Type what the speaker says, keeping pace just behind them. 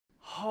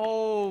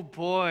Oh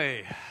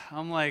boy,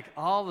 I'm like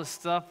all the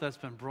stuff that's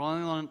been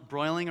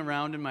broiling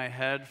around in my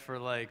head for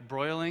like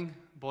boiling.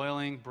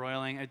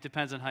 It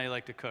depends on how you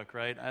like to cook,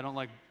 right? I don't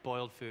like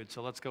boiled food,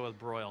 so let's go with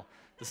broil.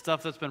 The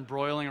stuff that's been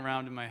broiling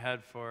around in my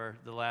head for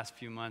the last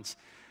few months.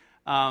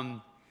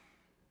 I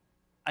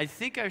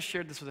think I've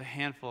shared this with a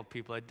handful of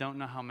people. I don't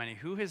know how many.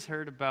 Who has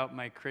heard about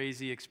my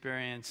crazy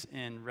experience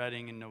in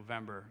Redding in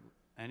November?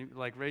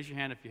 Raise your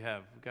hand if you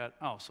have.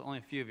 So only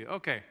a few of you.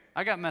 Okay,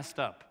 I got messed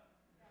up.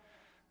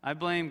 I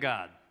blame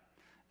God.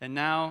 And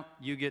now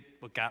you get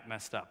what got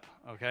messed up,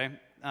 okay?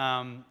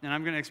 And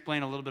I'm going to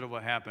explain a little bit of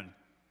what happened.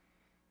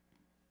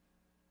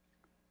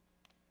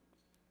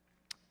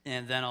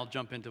 And then I'll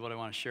jump into what I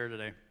want to share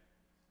today.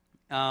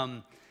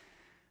 I'm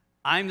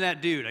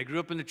that dude. I grew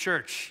up in the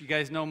church. You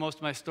guys know most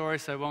of my story,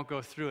 so I won't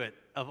go through it.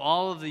 Of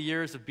all of the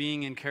years of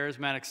being in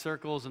charismatic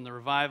circles and the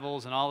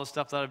revivals and all the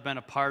stuff that I've been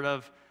a part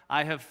of,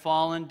 I have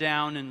fallen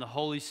down in the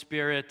Holy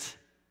Spirit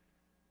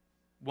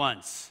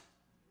once.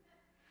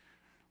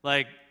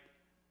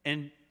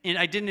 And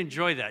I didn't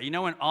enjoy that. You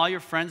know when all your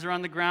friends are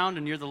on the ground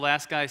and you're the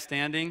last guy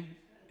standing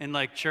in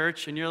like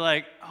church and you're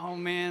like, oh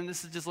man,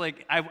 this is just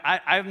like,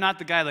 I'm not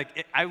the guy,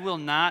 I will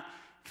not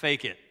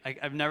fake it.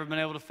 I've never been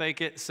able to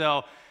fake it.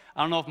 So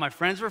I don't know if my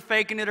friends were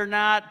faking it or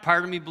not.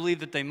 Part of me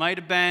believed that they might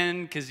have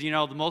been because,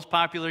 the most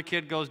popular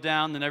kid goes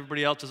down, then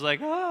everybody else is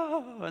like,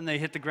 oh, and they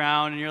hit the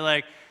ground and you're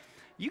like,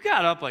 you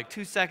got up like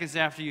 2 seconds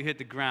after you hit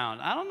the ground.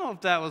 I don't know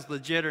if that was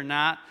legit or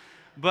not.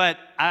 But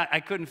I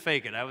couldn't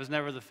fake it. I was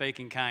never the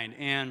faking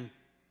kind.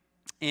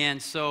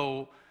 And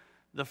so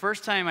the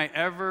first time I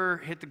ever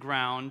hit the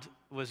ground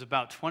was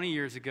about 20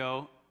 years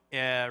ago.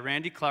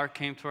 Randy Clark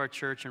came to our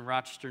church in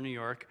Rochester, New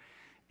York.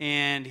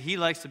 And he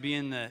likes to be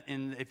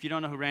if you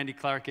don't know who Randy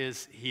Clark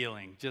is,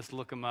 healing. Just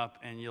look him up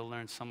and you'll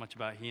learn so much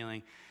about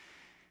healing.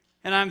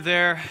 And I'm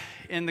there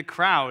in the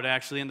crowd,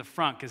 actually, in the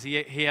front, because he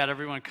had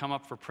everyone come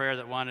up for prayer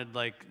that wanted,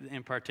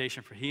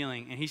 impartation for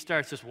healing. And he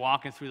starts just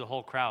walking through the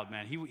whole crowd,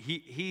 man.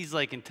 He's,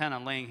 intent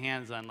on laying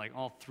hands on,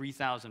 all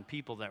 3,000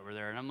 people that were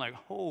there. And I'm like,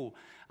 oh,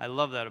 I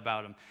love that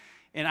about him.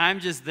 And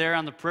I'm just there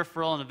on the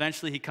peripheral, and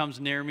eventually he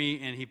comes near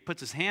me, and he puts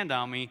his hand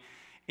on me,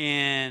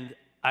 and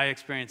I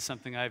experience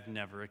something I've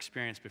never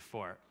experienced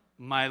before.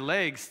 My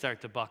legs start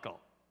to buckle.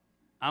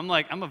 I'm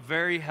a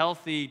very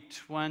healthy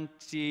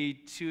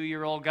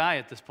 22-year-old guy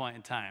at this point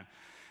in time.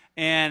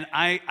 And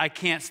I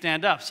can't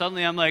stand up.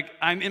 Suddenly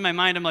I'm in my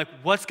mind, I'm like,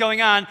 what's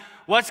going on?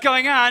 What's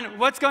going on?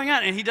 What's going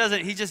on? And he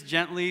just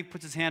gently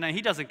puts his hand on.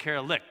 He doesn't care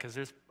a lick because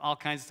there's all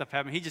kinds of stuff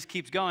happening. He just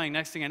keeps going.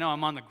 Next thing I know,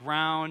 I'm on the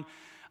ground.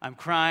 I'm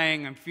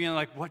crying. I'm feeling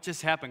like, what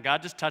just happened?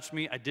 God just touched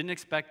me. I didn't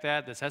expect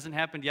that. This hasn't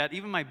happened yet.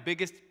 Even my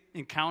biggest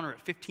encounter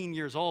at 15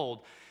 years old,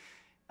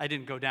 I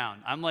didn't go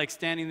down. I'm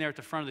standing there at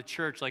the front of the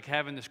church,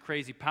 having this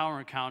crazy power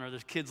encounter.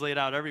 There's kids laid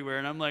out everywhere,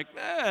 and I'm like,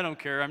 I don't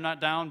care. I'm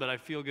not down, but I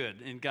feel good,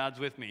 and God's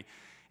with me.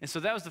 And so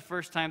that was the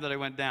first time that I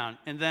went down,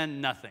 and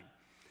then nothing.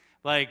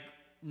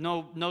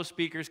 No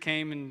speakers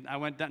came, and I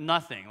went down,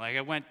 nothing. I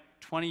went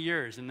 20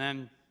 years,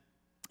 and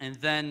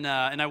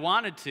I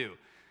wanted to.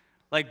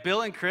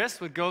 Bill and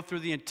Chris would go through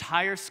the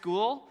entire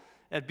school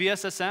at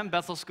BSSM,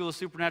 Bethel School of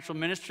Supernatural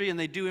Ministry, and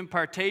they do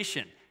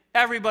impartation.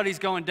 Everybody's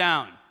going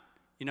down.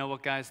 You know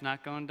what guy's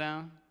not going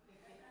down?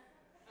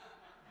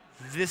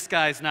 This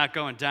guy's not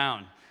going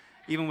down.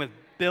 Even with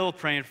Bill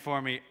praying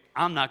for me,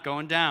 I'm not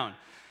going down.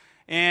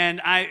 And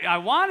I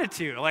wanted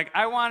to.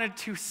 I wanted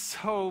to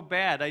so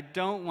bad. I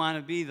don't want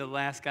to be the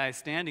last guy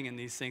standing in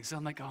these things. So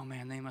I'm like, oh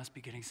man, they must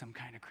be getting some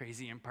kind of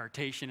crazy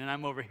impartation. And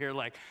I'm over here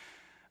like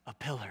a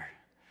pillar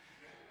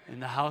in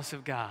the house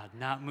of God,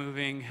 not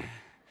moving,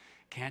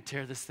 can't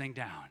tear this thing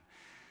down.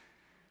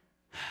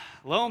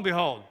 Lo and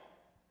behold,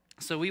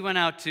 so we went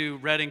out to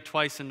Redding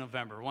twice in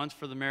November, once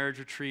for the marriage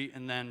retreat,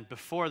 and then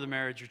before the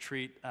marriage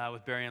retreat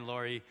with Barry and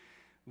Lori,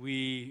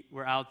 we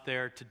were out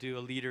there to do a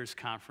leaders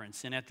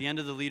conference. And at the end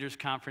of the leaders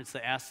conference,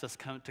 they asked us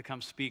to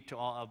come speak to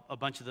a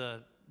bunch of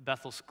the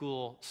Bethel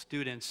School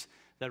students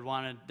that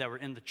were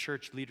in the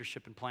church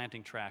leadership and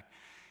planting track.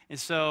 And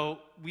so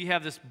we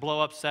have this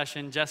blow-up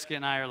session. Jessica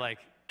and I are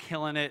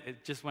killing it.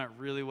 It just went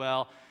really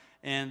well.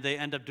 And they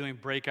end up doing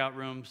breakout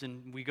rooms,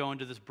 and we go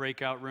into this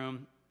breakout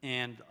room,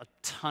 and a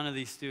ton of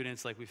these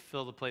students, we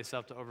fill the place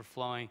up to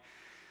overflowing,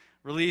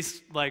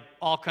 release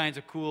all kinds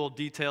of cool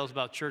details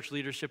about church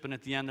leadership, and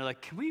at the end they're like,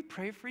 can we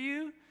pray for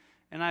you?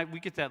 And we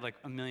get that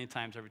a million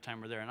times every time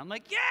we're there, and I'm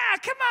like, yeah,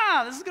 come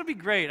on, this is going to be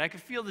great. I can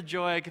feel the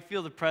joy, I can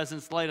feel the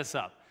presence, light us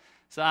up.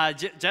 So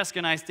Jessica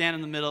and I stand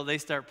in the middle, they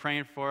start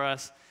praying for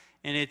us,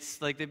 and it's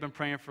they've been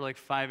praying for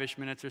 5-ish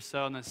minutes or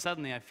so, and then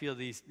suddenly I feel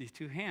these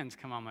two hands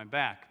come on my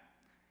back,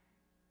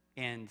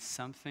 and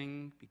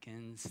something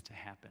begins to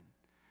happen.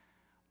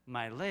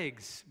 My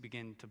legs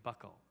begin to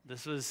buckle.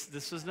 This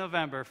was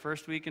November,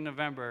 first week in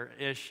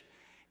November-ish,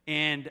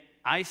 and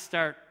I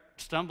start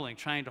stumbling,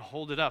 trying to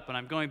hold it up, and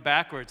I'm going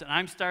backwards, and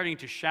I'm starting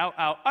to shout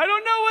out, I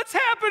don't know what's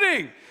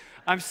happening.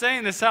 I'm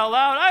saying this out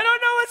loud, I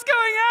don't know what's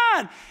going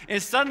on.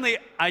 And suddenly,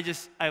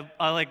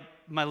 I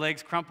my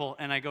legs crumple,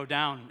 and I go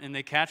down, and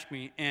they catch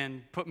me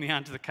and put me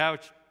onto the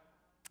couch.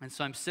 And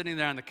so I'm sitting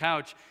there on the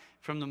couch,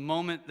 from the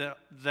moment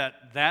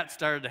that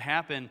started to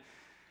happen,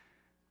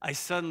 I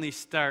suddenly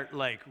start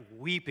like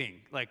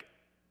weeping, like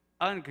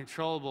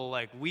uncontrollable,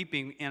 like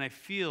weeping, and I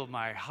feel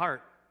my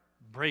heart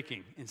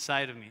breaking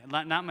inside of me.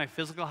 Not my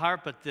physical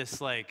heart, but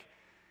this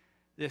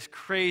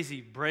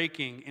crazy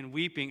breaking and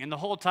weeping. And the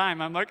whole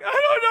time I'm like, I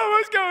don't know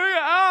what's going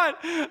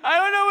on. I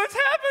don't know what's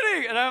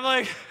happening. And I'm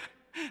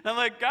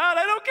like, God,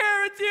 I don't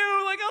care. It's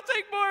you. Like, I'll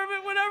take more of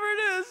it, whatever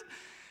it is.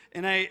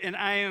 And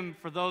I am,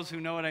 for those who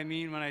know what I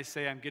mean when I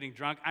say I'm getting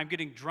drunk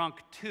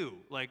too,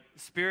 like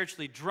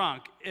spiritually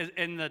drunk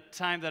in the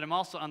time that I'm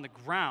also on the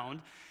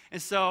ground.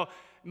 And so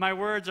my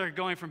words are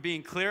going from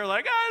being clear,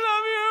 like, I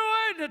love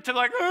you, to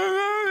like,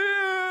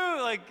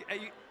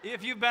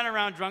 if you've been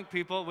around drunk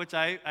people, which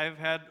I've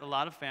had a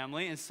lot of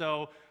family, and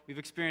so we've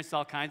experienced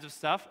all kinds of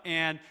stuff,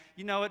 and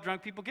you know what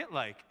drunk people get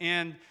like.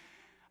 And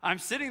I'm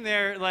sitting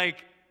there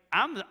like,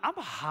 I'm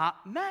a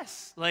hot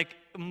mess, like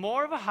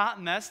more of a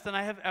hot mess than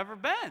I have ever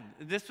been.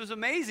 This was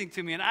amazing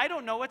to me, and I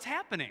don't know what's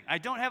happening. I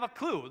don't have a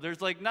clue. There's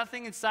like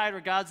nothing inside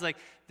where God's like,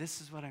 this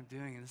is what I'm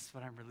doing, and this is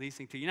what I'm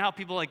releasing to you. You know how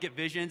people like get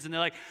visions, and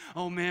they're like,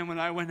 oh man, when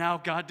I went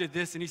out, God did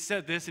this, and he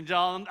said this, and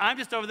I'm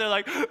just over there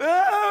like,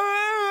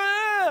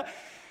 ah!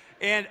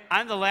 And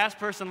I'm the last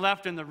person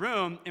left in the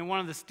room, and one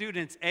of the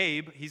students,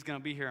 Abe, he's going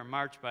to be here in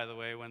March, by the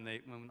way, when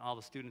all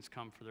the students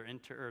come for their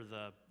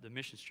the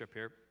mission trip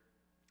here.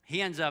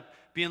 He ends up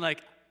being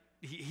like,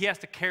 he has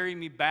to carry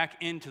me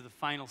back into the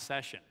final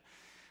session,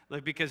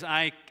 like because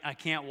I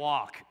can't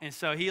walk. And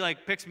so he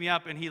like picks me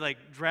up and he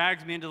like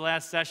drags me into the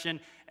last session,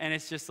 and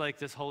it's just like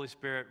this Holy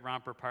Spirit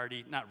romper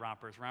party. Not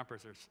rompers.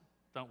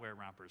 Don't wear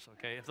rompers,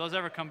 okay? If those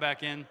ever come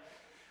back in,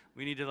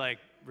 we need to like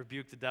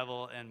rebuke the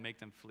devil and make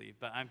them flee.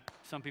 But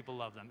some people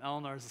love them.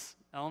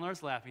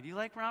 Eleanor's laughing. Do you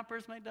like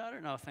rompers, my daughter?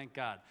 No, thank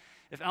God.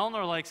 If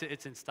Eleanor likes it,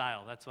 it's in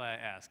style. That's why I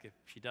ask. If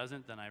she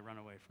doesn't, then I run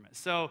away from it.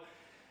 So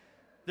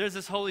there's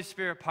this Holy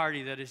Spirit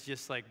party that is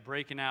just like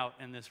breaking out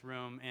in this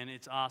room, and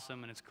it's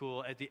awesome and it's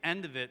cool. At the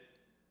end of it,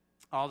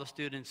 all the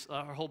students,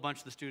 a whole bunch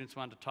of the students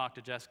wanted to talk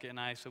to Jessica and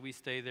I, so we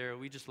stay there.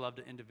 We just love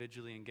to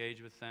individually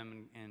engage with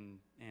them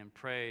and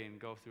pray and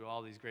go through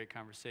all these great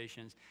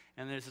conversations.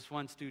 And there's this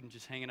one student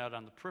just hanging out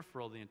on the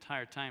peripheral the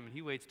entire time, and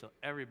he waits till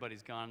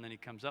everybody's gone, and then he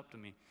comes up to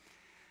me.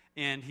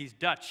 And he's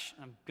Dutch.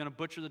 I'm going to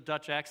butcher the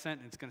Dutch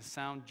accent, and it's going to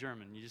sound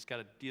German. You just got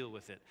to deal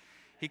with it.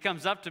 He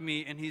comes up to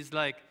me, and he's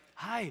like,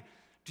 hi,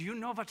 do you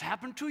know what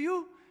happened to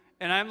you?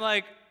 And I'm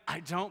like,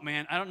 I don't,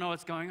 man. I don't know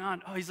what's going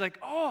on. Oh, he's like,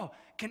 oh,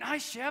 can I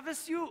share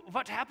with you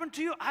what happened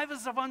to you? I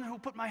was the one who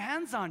put my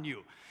hands on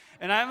you.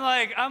 And I'm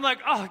like,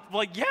 oh,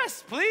 well,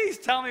 yes, please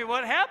tell me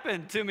what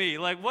happened to me.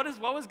 Like, what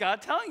was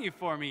God telling you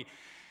for me?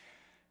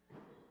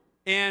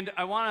 And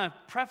I want to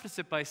preface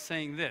it by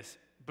saying this.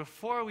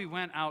 Before we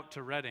went out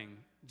to Reading,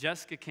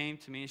 Jessica came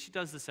to me, and she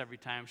does this every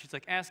time. She's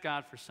like, ask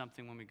God for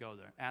something when we go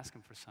there. Ask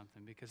him for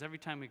something, because every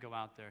time we go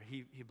out there,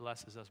 he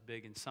blesses us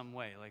big in some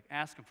way. Like,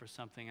 ask him for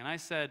something. And I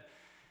said,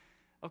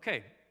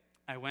 okay.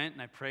 I went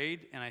and I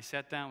prayed, and I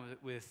sat down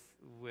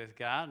with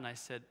God, and I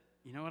said,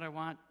 you know what I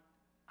want?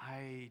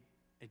 I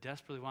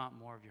desperately want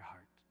more of your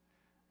heart.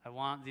 I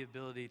want the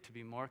ability to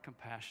be more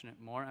compassionate,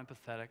 more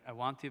empathetic. I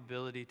want the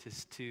ability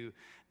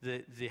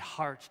the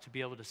heart to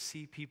be able to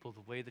see people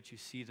the way that you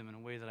see them in a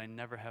way that I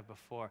never have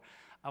before.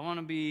 I want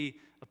to be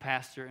a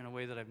pastor in a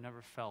way that I've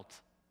never felt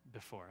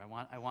before.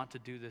 I want to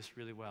do this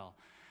really well.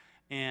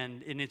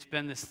 And it's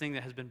been this thing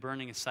that has been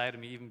burning inside of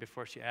me even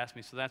before she asked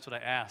me, so that's what I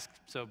asked.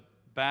 So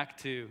back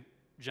to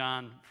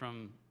John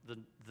from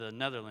the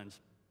Netherlands.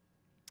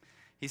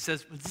 He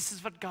says, this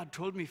is what God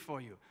told me for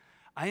you.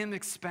 I am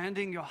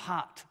expanding your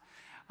heart.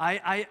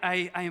 I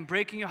am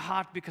breaking your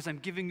heart because I'm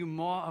giving you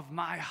more of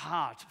my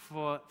heart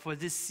for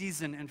this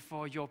season and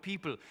for your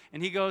people.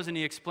 And he goes and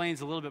he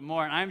explains a little bit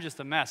more, and I'm just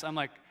a mess. I'm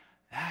like,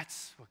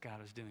 that's what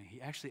God was doing. He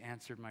actually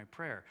answered my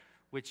prayer,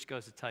 which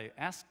goes to tell you,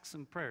 ask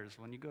some prayers.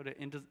 When you go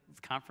into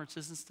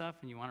conferences and stuff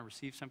and you want to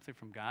receive something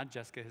from God,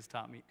 Jessica has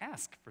taught me,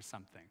 ask for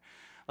something.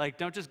 Like,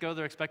 don't just go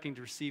there expecting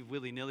to receive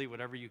willy-nilly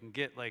whatever you can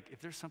get. Like, if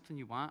there's something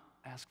you want,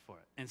 ask for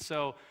it. And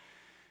so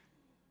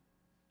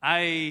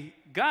I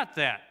got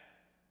that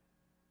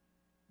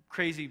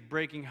crazy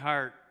breaking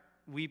heart,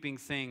 weeping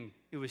thing.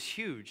 It was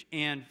huge.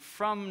 And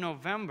from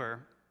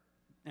November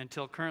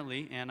until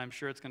currently, and I'm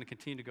sure it's going to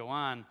continue to go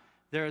on,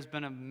 there has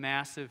been a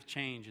massive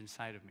change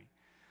inside of me.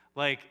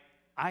 Like,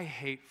 I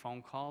hate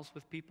phone calls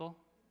with people,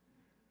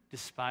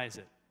 despise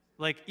it.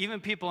 Like,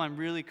 even people I'm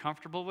really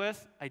comfortable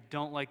with, I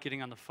don't like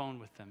getting on the phone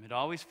with them. It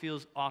always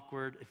feels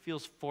awkward. It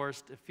feels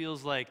forced. It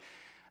feels like,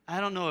 I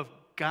don't know if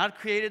God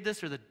created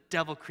this or the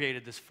devil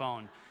created this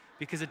phone,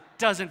 because it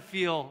doesn't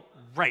feel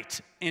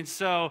right. And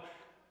so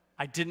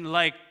I didn't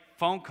like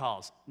phone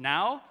calls.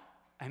 Now,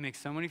 I make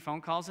so many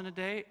phone calls in a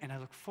day, and I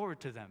look forward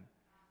to them.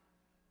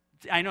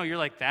 I know you're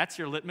like, that's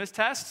your litmus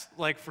test?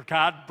 Like, for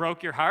God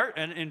broke your heart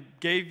and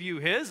gave you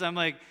his? I'm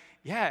like,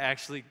 yeah,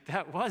 actually,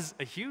 that was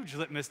a huge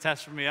litmus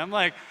test for me. I'm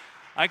like,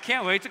 I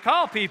can't wait to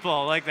call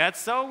people. Like, that's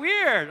so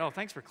weird. Oh,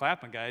 thanks for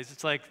clapping, guys.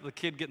 It's like the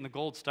kid getting the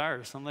gold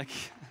stars. I'm like,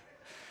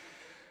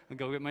 I'll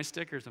go get my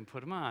stickers and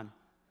put them on.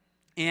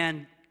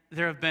 And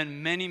there have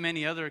been many,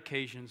 many other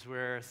occasions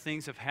where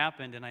things have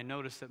happened, and I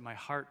notice that my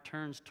heart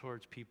turns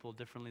towards people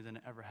differently than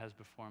it ever has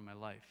before in my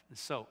life. And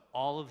so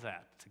all of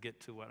that to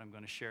get to what I'm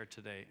going to share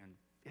today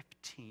in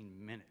 15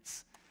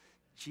 minutes.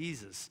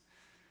 Jesus,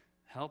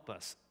 help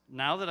us.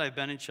 Now that I've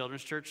been in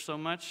children's church so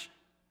much,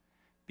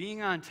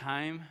 being on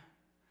time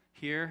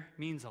here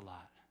means a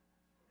lot.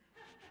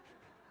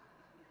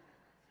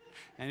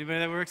 Anybody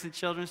that works in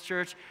children's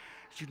church,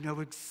 you know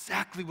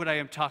exactly what I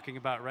am talking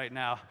about right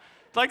now.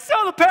 Like, so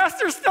the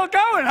pastor's still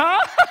going,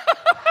 huh?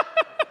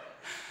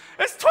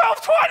 It's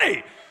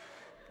 12:20.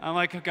 I'm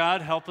like,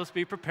 God, help us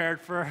be prepared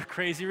for a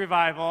crazy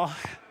revival.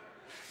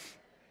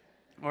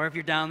 Or if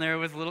you're down there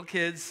with little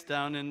kids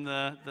down in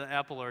the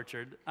apple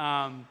orchard.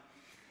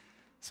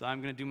 So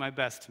I'm going to do my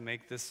best to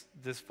make this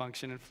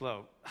function and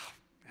flow.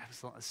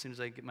 As soon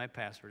as I get my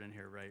password in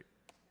here right.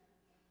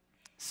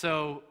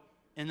 So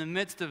in the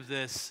midst of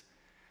this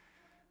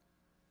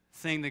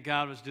thing that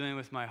God was doing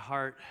with my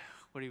heart,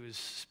 what he was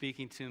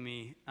speaking to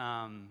me,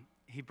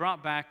 he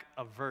brought back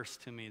a verse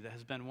to me that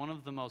has been one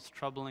of the most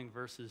troubling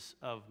verses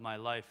of my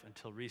life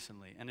until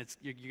recently. And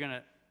you're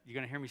gonna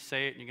hear me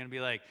say it, and you're gonna be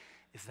like,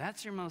 if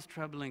that's your most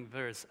troubling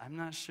verse, I'm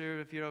not sure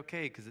if you're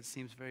okay, because it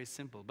seems very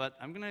simple. But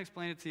I'm gonna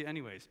explain it to you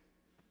anyways.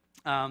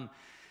 Let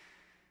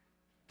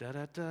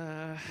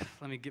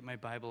me get my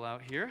Bible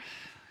out here.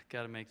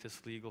 Got to make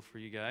this legal for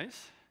you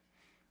guys.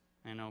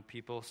 I know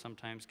people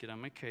sometimes get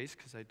on my case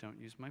because I don't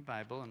use my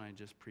Bible and I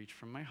just preach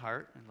from my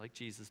heart, and like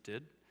Jesus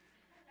did.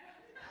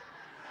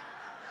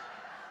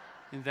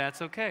 And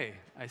that's okay.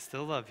 I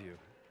still love you.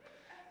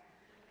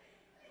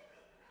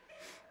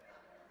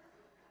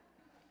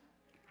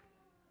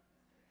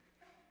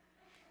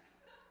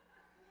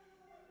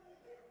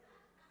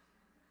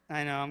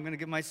 I know, I'm going to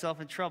get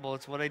myself in trouble.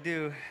 It's what I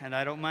do, and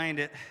I don't mind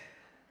it.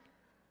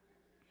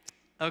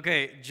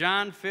 Okay,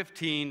 John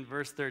 15,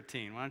 verse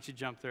 13. Why don't you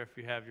jump there if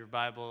you have your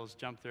Bibles,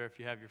 jump there if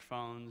you have your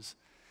phones.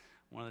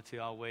 One of the two,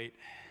 I'll wait.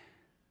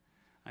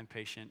 I'm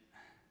patient.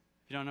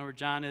 If you don't know where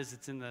John is,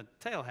 it's in the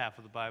tail half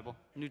of the Bible,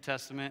 New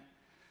Testament.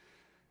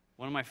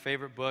 One of my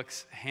favorite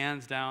books,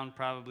 hands down,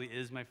 probably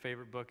is my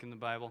favorite book in the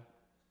Bible.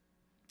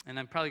 And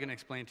I'm probably going to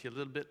explain to you a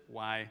little bit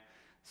why.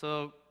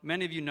 So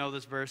many of you know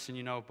this verse and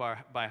you know it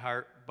by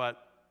heart,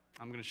 but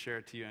I'm going to share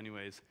it to you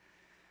anyways.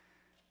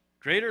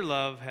 Greater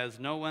love has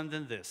no one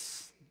than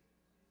this.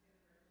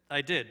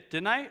 I did,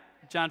 didn't I?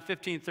 John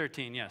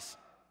 15:13, yes.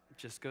 It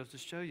just goes to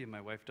show you my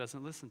wife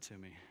doesn't listen to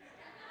me.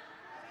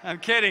 I'm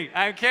kidding.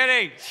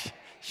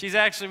 She's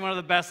actually one of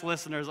the best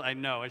listeners I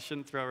know. I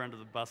shouldn't throw her under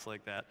the bus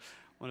like that.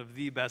 One of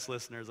the best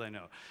listeners I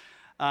know.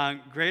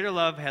 Greater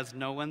love has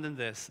no one than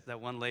this,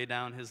 that one lay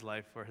down his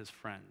life for his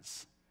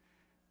friends.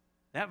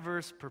 That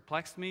verse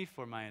perplexed me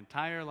for my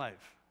entire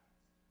life.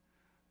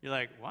 You're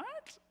like,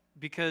 what?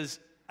 Because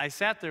I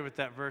sat there with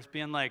that verse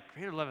being like,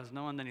 greater love has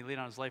no one than he laid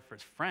down his life for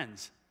his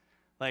friends.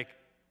 Like,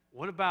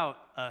 what about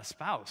a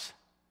spouse?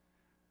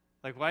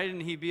 Like, why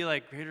didn't he be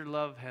like, greater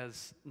love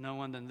has no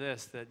one than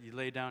this, that you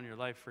lay down your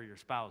life for your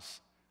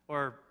spouse?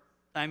 Or,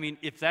 I mean,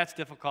 if that's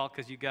difficult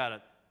because you got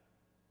it,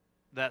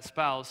 that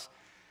spouse,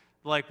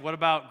 like, what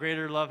about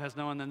greater love has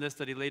no one than this,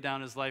 that he laid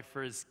down his life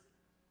for his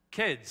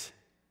kids?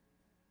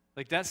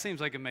 Like, that seems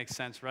like it makes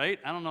sense, right?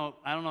 I don't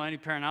know any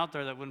parent out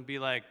there that wouldn't be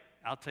like,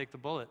 I'll take the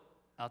bullet.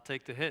 I'll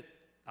take the hit.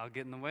 I'll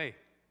get in the way.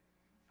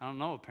 I don't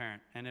know a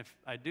parent. And if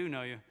I do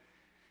know you,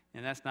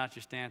 and that's not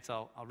your stance,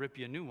 I'll rip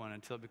you a new one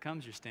until it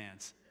becomes your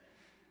stance.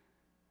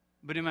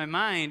 But in my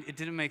mind, it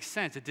didn't make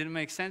sense. It didn't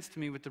make sense to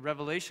me with the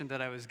revelation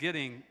that I was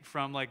getting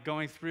from like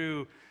going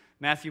through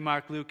Matthew,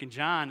 Mark, Luke, and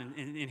John,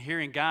 and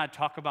hearing God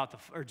talk about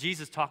or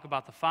Jesus talk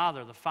about the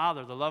Father,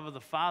 the love of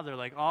the Father,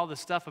 like all the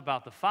stuff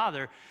about the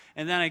Father.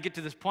 And then I get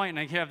to this point and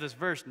I have this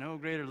verse, no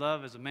greater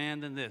love is a man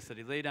than this, that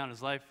he laid down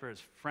his life for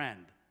his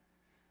friend.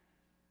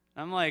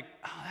 I'm like,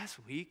 oh, that's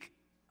weak.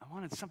 I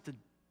wanted something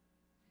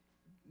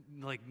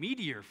like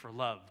meatier for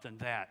love than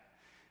that.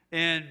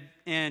 And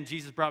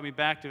Jesus brought me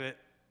back to it.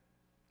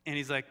 And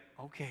he's like,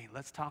 okay,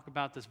 let's talk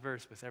about this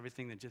verse with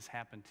everything that just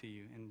happened to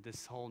you and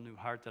this whole new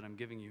heart that I'm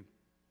giving you.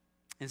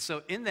 And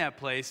so in that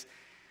place,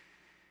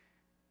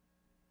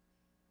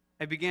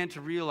 I began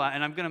to realize,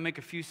 and I'm going to make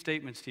a few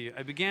statements to you.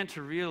 I began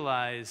to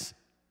realize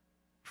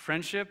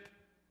friendship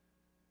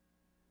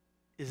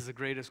is the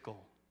greatest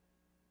goal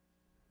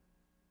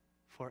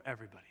for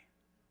everybody.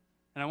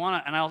 And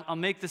I'll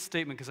make this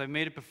statement because I've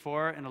made it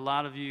before, and a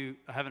lot of you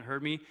haven't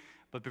heard me,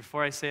 but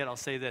before I say it, I'll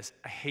say this.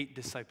 I hate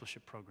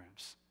discipleship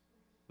programs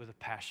with a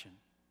passion.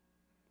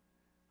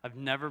 I've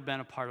never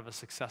been a part of a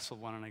successful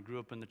one, and I grew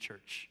up in the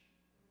church.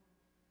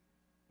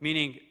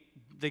 Meaning,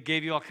 they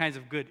gave you all kinds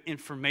of good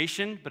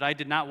information, but I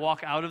did not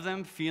walk out of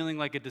them feeling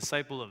like a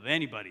disciple of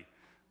anybody,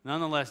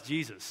 nonetheless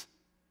Jesus.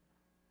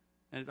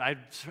 And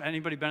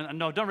anybody been?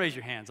 No, don't raise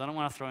your hands. I don't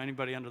want to throw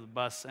anybody under the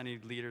bus, any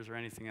leaders or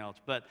anything else.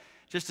 But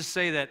just to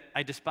say that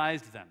I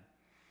despised them.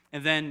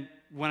 And then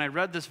when I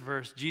read this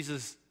verse,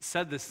 Jesus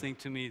said this thing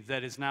to me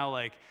that is now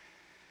like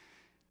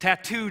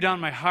tattooed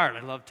on my heart.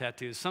 I love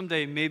tattoos.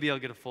 Someday maybe I'll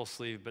get a full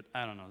sleeve, but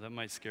I don't know. That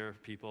might scare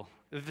people.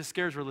 If it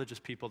scares religious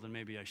people, then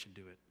maybe I should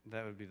do it.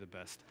 That would be the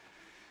best.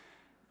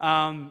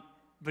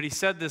 But he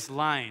said this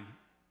line,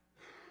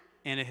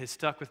 and it has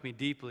stuck with me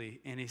deeply.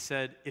 And he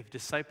said, if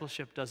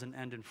discipleship doesn't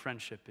end in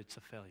friendship, it's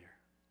a failure.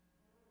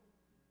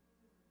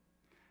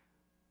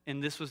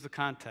 And this was the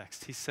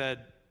context. He said,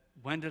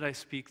 when did I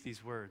speak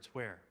these words?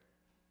 Where?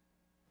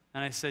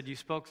 And I said, you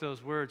spoke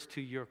those words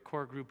to your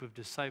core group of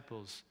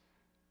disciples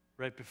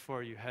right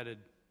before you headed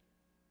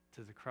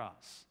to the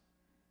cross.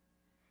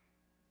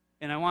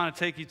 And I want to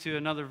take you to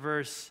another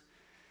verse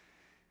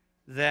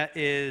that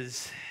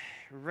is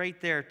right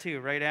there too,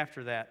 right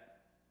after that.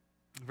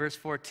 Verse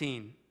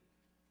 14.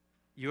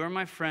 You are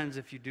my friends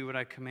if you do what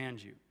I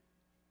command you.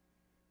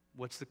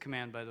 What's the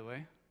command, by the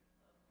way?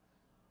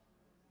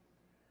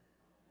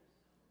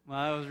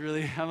 Well, that was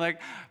really, I'm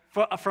like,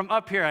 from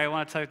up here, I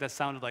want to tell you what that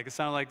sounded like. It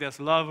sounded like this.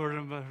 Love.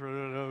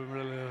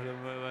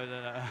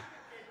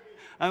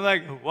 I'm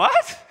like,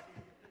 what?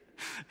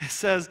 It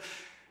says,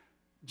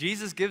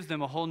 Jesus gives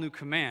them a whole new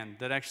command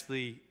that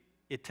actually,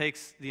 it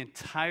takes the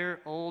entire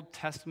Old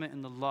Testament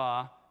and the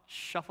law,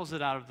 shuffles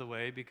it out of the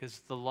way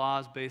because the law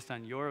is based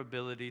on your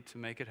ability to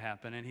make it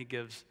happen, and he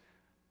gives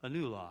a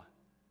new law,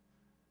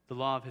 the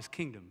law of his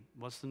kingdom.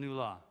 What's the new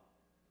law?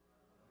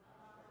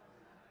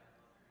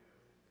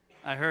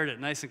 I heard it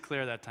nice and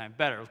clear that time.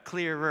 Better,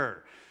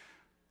 clearer.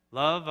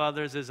 Love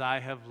others as I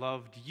have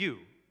loved you.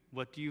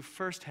 What do you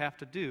first have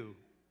to do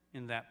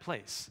in that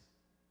place?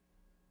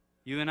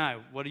 You and I,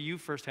 what do you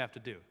first have to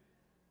do?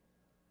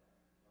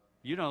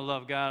 You don't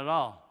love God at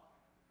all.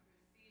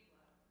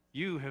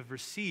 You have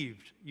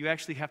received, you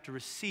actually have to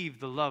receive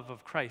the love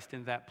of Christ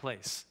in that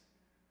place.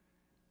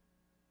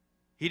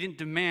 He didn't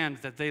demand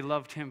that they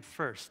loved him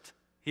first.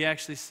 He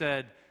actually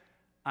said,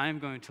 I'm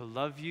going to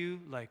love you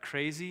like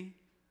crazy.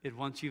 And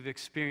once you've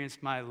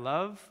experienced my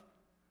love,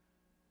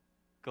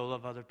 go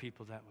love other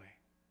people that way.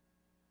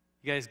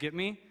 You guys get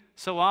me?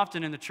 So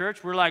often in the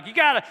church, we're like,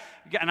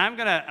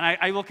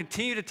 I will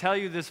continue to tell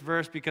you this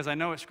verse because I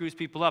know it screws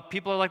people up.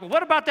 People are like, well,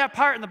 what about that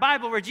part in the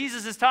Bible where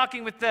Jesus is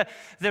talking with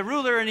the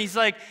ruler and he's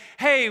like,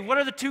 hey, what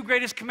are the two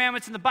greatest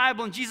commandments in the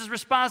Bible? And Jesus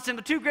responds to him,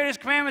 the two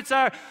greatest commandments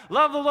are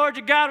love the Lord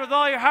your God with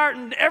all your heart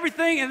and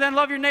everything, and then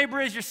love your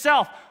neighbor as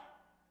yourself.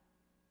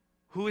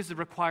 Who is the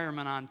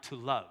requirement on to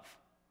love?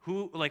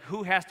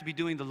 Who has to be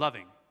doing the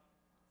loving?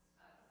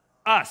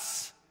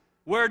 Us.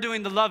 We're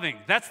doing the loving.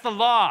 That's the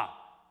law.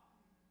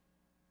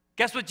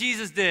 Guess what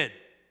Jesus did?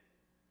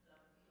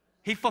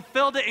 He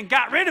fulfilled it and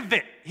got rid of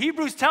it.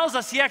 Hebrews tells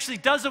us he actually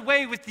does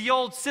away with the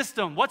old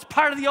system. What's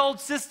part of the old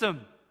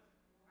system?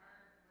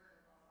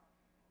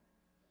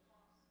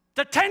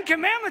 The 10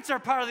 Commandments are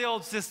part of the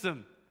old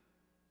system.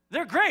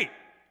 They're great.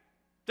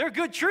 They're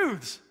good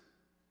truths.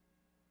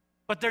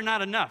 But they're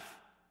not enough.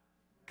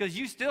 Because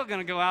you're still going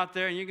to go out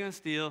there and you're going to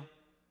steal.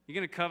 You're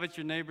going to covet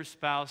your neighbor's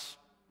spouse.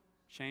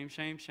 Shame,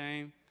 shame,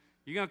 shame.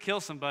 You're going to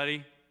kill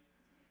somebody.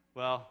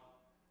 Well,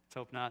 let's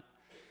hope not.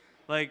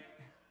 Like,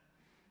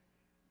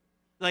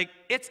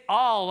 it's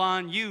all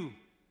on you.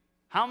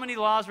 How many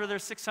laws were there?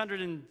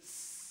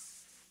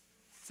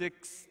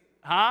 606,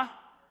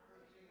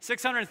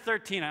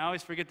 613. I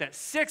always forget that.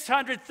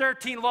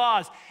 613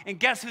 laws. And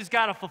guess who's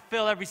got to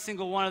fulfill every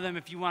single one of them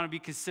if you want to be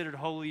considered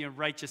holy and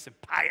righteous and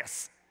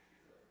pious?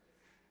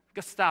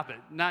 Go stop it.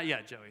 Not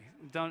yet, Joey.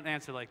 Don't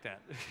answer like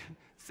that.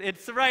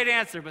 It's the right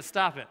answer, but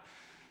stop it.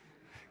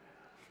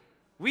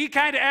 We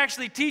kind of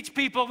actually teach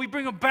people, we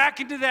bring them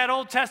back into that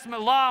Old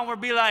Testament law, and we'll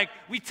be like,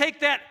 we take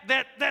that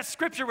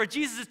scripture where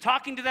Jesus is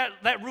talking to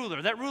that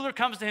ruler. That ruler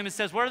comes to him and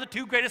says, what are the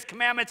two greatest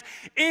commandments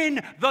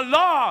in the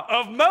law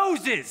of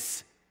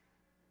Moses?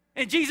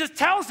 And Jesus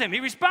tells him, he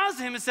responds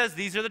to him and says,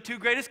 these are the two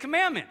greatest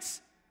commandments.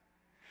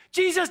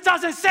 Jesus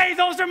doesn't say,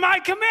 those are my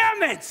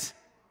commandments.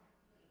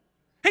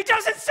 He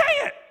doesn't say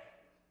it.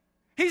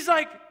 He's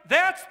like,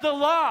 that's the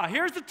law.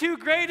 Here's the two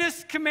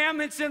greatest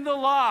commandments in the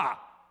law.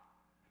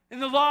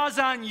 And the law's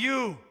on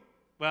you.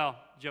 Well,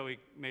 Joey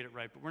made it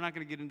right, but we're not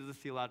going to get into the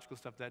theological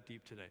stuff that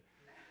deep today.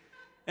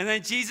 And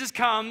then Jesus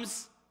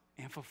comes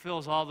and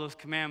fulfills all those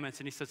commandments,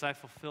 and he says, I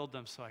fulfilled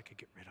them so I could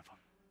get rid of them.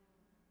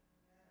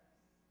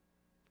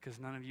 Because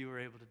none of you were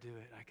able to do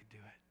it. I could do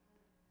it.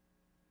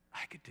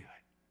 I could do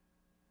it.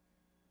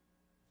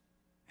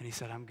 And he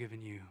said, I'm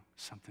giving you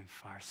something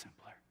far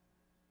simpler.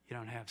 You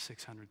don't have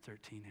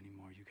 613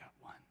 anymore. You got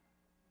one.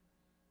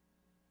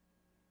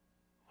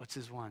 What's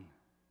his one?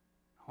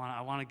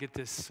 I want to get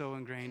this so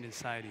ingrained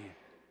inside of you.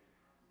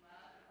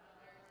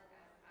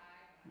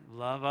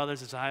 Love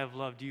others as I have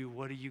loved you.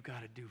 What do you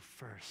got to do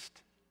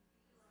first?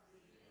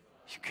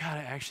 You got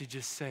to actually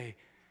just say,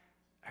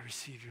 I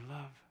receive your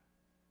love.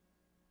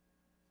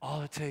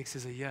 All it takes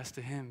is a yes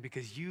to him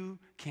because you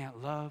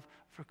can't love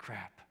for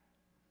crap.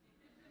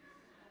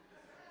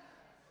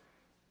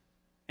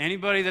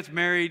 Anybody that's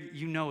married,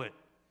 you know it.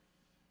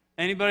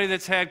 Anybody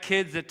that's had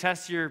kids that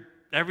test your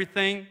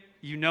everything,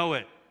 you know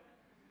it.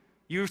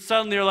 You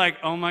suddenly are like,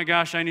 oh my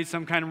gosh, I need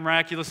some kind of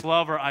miraculous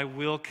love or I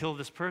will kill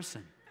this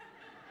person.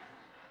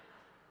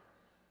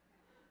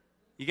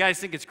 You guys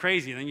think it's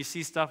crazy. Then you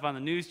see stuff on the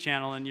news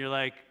channel and you're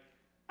like,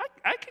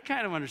 I can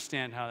kind of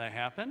understand how that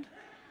happened.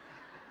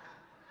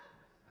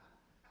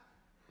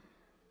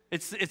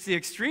 It's the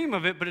extreme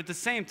of it, but at the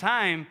same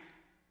time,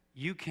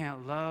 you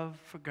can't love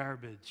for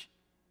garbage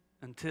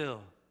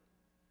until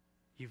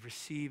you've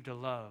received a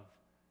love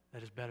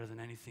that is better than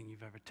anything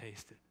you've ever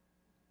tasted.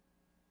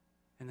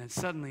 And then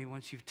suddenly,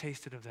 once you've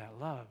tasted of that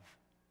love,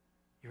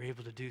 you're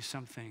able to do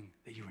something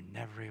that you were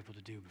never able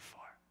to do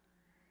before.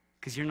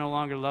 Because you're no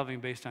longer loving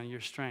based on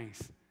your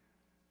strengths.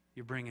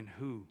 You're bringing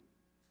who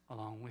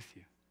along with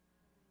you.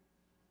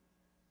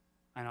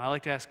 I know I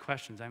like to ask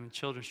questions. I'm in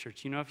children's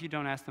church. You know, if you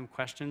don't ask them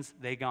questions,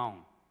 they gone.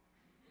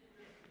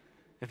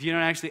 If you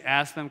don't actually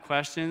ask them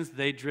questions,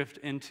 they drift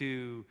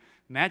into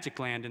magic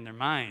land in their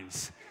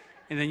minds.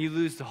 And then you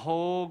lose the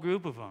whole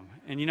group of them.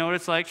 And you know what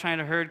it's like trying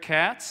to herd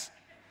cats?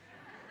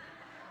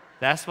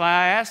 That's why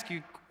I ask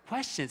you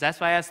questions. That's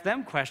why I ask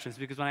them questions,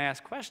 because when I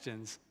ask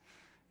questions,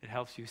 it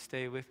helps you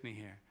stay with me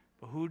here.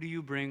 But who do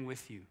you bring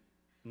with you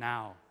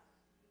now?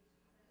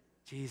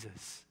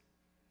 Jesus.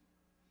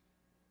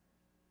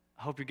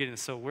 I hope you're getting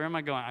this. So where am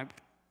I going?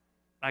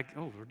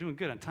 Oh, we're doing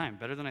good on time,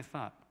 better than I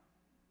thought.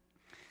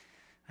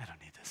 I don't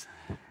need this.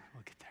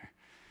 We'll get there.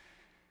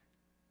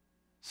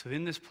 So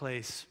in this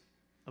place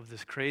of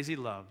this crazy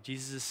love,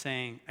 Jesus is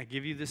saying, I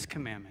give you this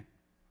commandment.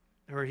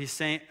 Or he's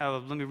saying,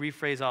 let me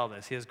rephrase all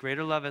this. He has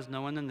greater love as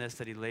no one than this,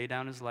 that he laid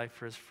down his life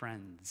for his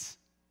friends.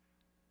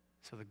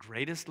 So the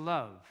greatest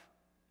love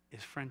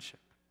is friendship.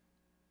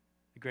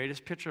 The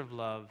greatest picture of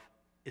love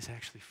is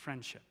actually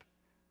friendship.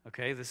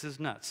 Okay, this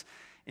is nuts.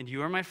 And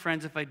you are my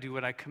friends if I do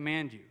what I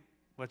command you.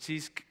 What's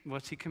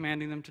he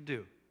commanding them to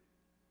do?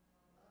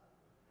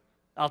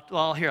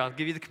 I'll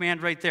give you the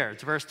command right there.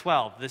 It's verse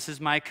 12. This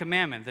is my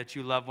commandment, that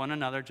you love one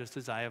another just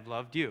as I have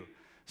loved you.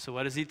 So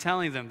what is he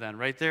telling them then?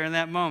 Right there in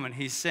that moment,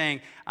 he's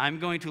saying, I'm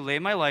going to lay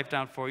my life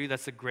down for you.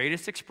 That's the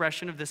greatest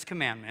expression of this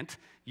commandment.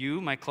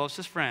 You, my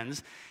closest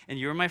friends, and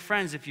you're my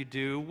friends if you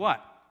do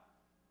what?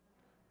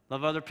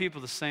 Love other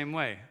people the same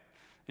way.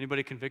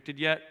 Anybody convicted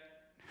yet?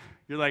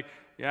 You're like,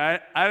 yeah,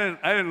 I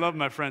didn't love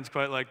my friends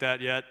quite like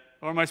that yet,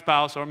 or my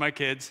spouse, or my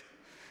kids.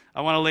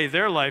 I want to lay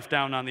their life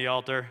down on the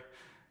altar,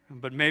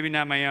 but maybe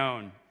not my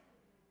own.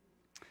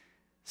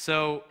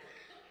 So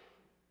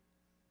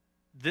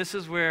this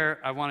is where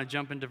I want to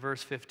jump into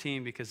verse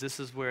 15, because this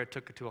is where it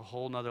took it to a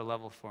whole nother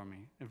level for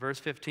me. And verse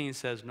 15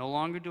 says, no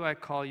longer do I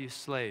call you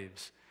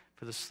slaves,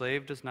 for the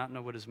slave does not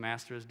know what his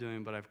master is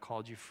doing, but I've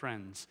called you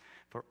friends.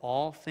 For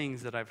all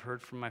things that I've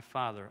heard from my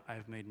Father, I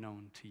have made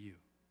known to you.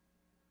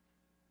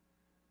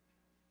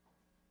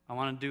 I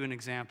want to do an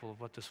example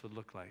of what this would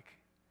look like.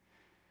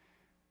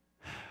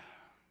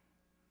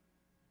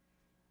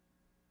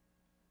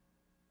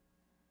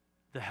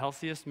 The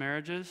healthiest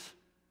marriages,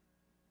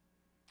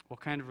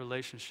 what kind of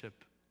relationship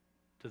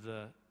do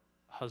the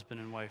husband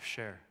and wife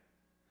share?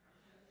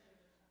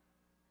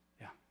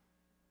 Yeah.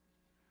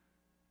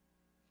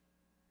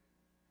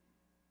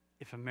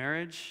 If a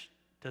marriage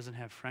doesn't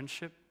have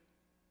friendship,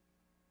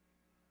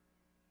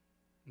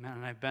 man,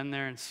 and I've been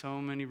there in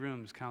so many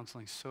rooms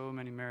counseling so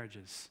many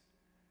marriages,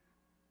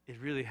 it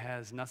really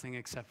has nothing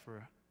except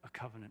for a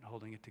covenant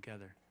holding it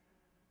together.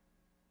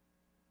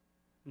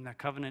 And that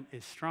covenant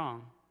is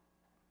strong.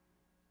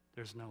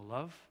 There's no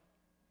love.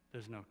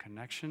 There's no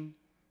connection.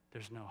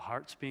 There's no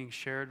hearts being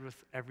shared with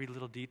every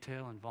little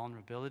detail and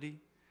vulnerability.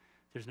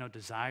 There's no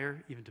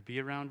desire even to be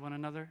around one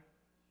another.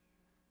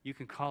 You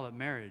can call it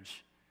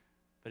marriage,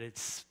 but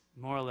it's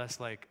more or less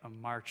like a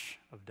march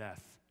of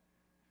death.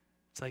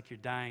 It's like you're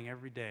dying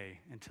every day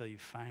until you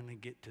finally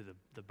get to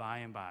the by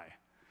and by.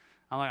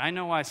 I'm like, I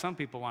know why some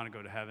people want to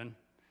go to heaven,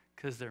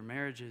 because their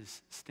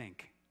marriages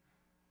stink.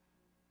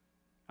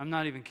 I'm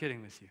not even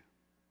kidding with you.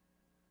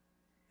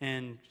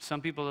 And some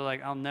people are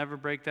like, I'll never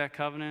break that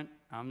covenant.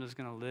 I'm just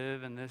going to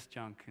live in this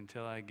junk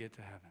until I get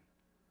to heaven.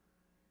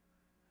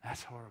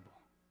 That's horrible.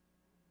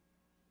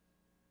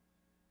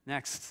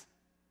 Next.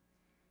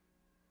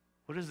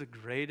 What is the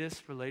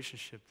greatest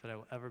relationship that I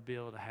will ever be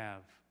able to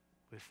have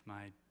with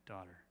my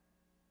daughter?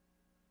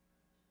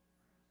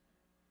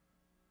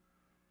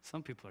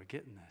 Some people are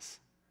getting this.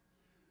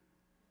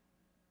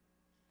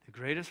 The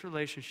greatest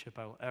relationship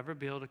I will ever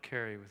be able to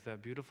carry with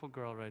that beautiful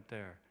girl right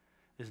there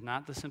is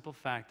not the simple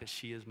fact that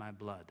she is my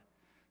blood.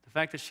 The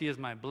fact that she is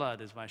my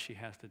blood is why she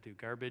has to do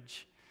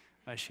garbage,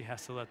 why she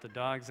has to let the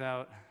dogs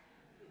out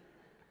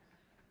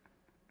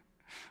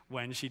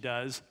when she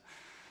does.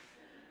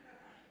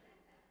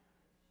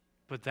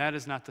 But that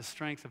is not the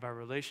strength of our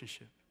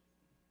relationship.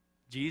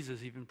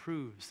 Jesus even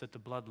proves that the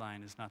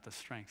bloodline is not the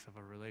strength of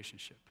a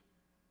relationship.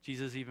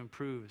 Jesus even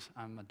proves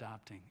I'm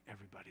adopting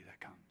everybody that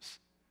comes.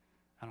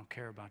 I don't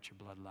care about your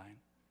bloodline.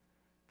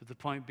 But the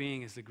point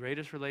being is the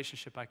greatest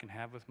relationship I can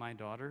have with my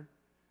daughter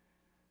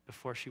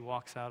before she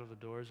walks out of the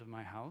doors of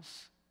my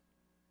house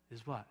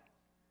is what?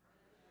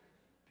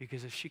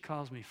 Because if she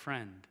calls me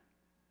friend,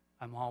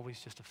 I'm always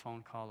just a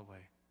phone call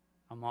away.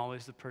 I'm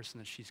always the person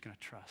that she's going to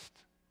trust.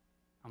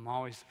 I'm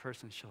always the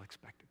person she'll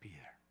expect to be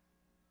there.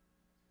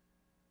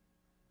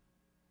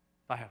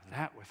 If I have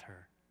that with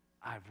her,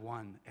 I've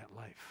won at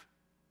life.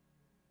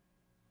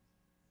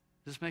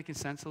 Is this making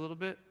sense a little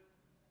bit?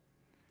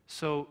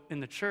 So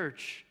in the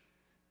church,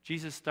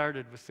 Jesus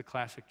started with the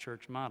classic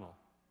church model.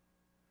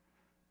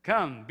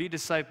 Come, be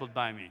discipled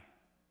by me.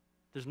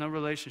 There's no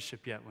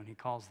relationship yet when he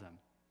calls them.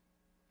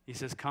 He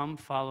says, come,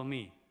 follow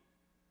me.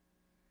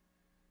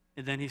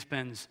 And then he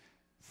spends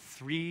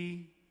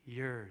 3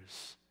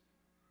 years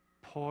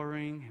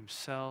pouring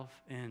himself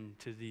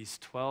into these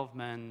 12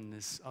 men and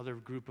this other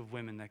group of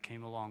women that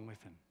came along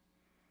with him.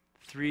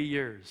 3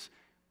 years.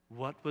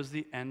 What was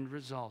the end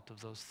result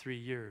of those 3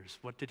 years?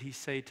 What did he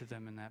say to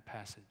them in that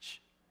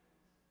passage?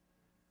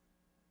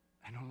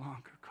 I no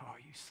longer call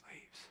you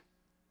slaves.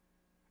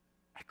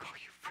 I call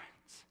you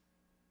friends.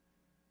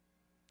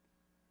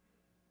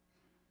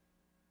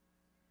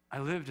 I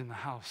lived in the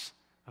house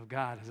of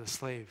God as a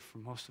slave for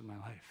most of my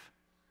life.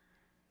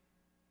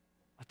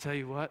 I'll tell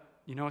you what,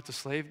 you know what the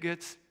slave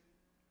gets?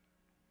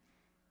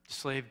 The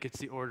slave gets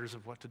the orders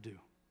of what to do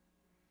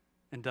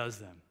and does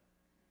them,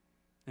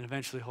 and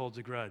eventually holds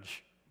a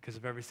grudge because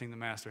of everything the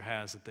master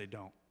has that they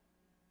don't.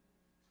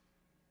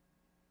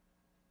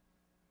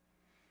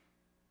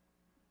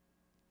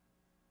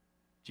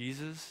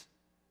 Jesus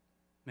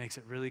makes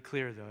it really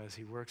clear, though, as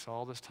he works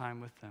all this time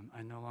with them,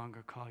 I no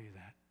longer call you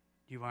that.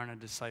 You aren't a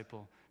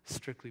disciple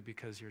strictly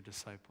because you're a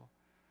disciple.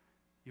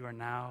 You are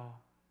now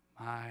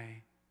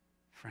my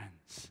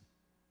friends.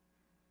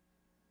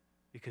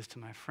 Because to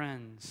my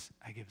friends,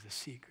 I give the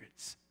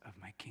secrets of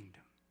my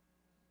kingdom.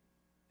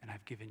 And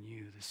I've given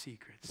you the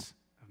secrets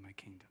of my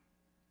kingdom.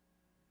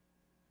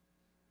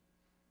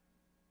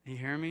 You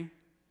hear me?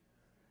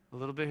 A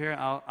little bit here.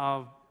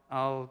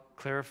 I'll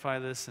clarify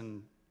this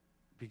and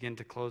begin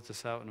to close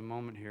this out in a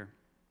moment here.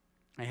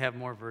 I have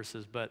more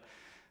verses, but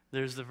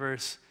there's the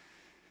verse.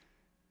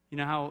 You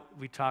know how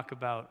we talk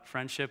about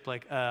friendship?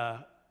 Like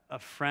a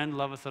friend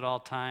loveth at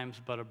all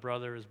times, but a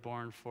brother is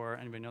born for,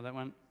 anybody know that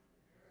one?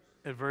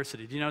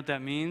 Adversity. Do you know what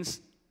that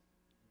means?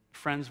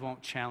 Friends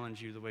won't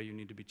challenge you the way you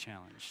need to be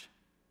challenged.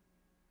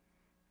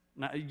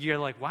 Now, you're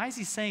like, why is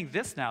he saying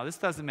this now? This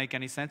doesn't make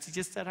any sense. He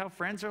just said how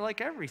friends are like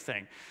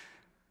everything.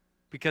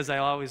 Because I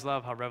always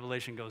love how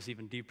Revelation goes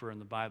even deeper in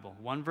the Bible.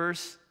 One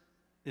verse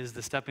is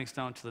the stepping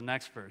stone to the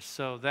next verse.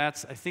 So I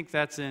think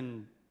that's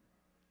in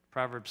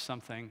Proverbs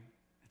something.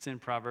 It's in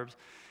Proverbs.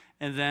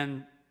 And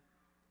then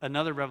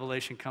another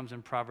revelation comes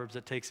in Proverbs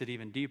that takes it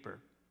even deeper.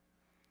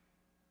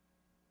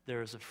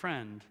 There is a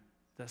friend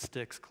that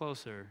sticks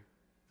closer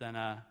than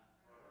a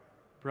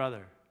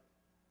brother.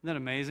 Isn't that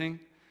amazing?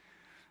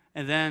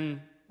 And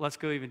then let's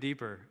go even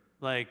deeper.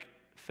 Like,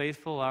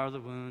 faithful are the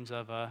wounds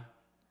of a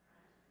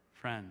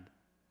friend.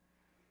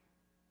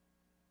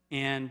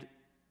 And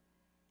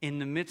in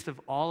the midst of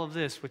all of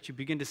this, what you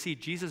begin to see,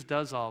 Jesus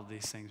does all of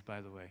these things,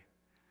 by the way.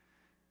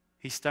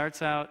 He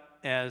starts out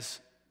as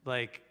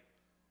like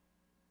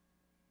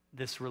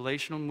this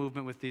relational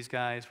movement with these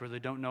guys where they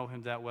don't know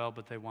him that well,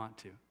 but they want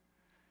to.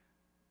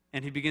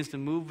 And he begins to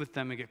move with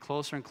them and get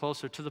closer and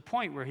closer to the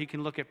point where he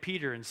can look at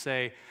Peter and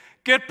say,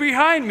 "Get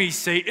behind me,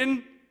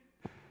 Satan."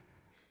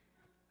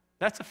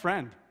 That's a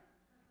friend.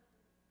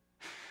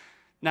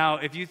 Now,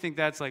 if you think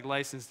that's like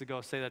license to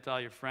go say that to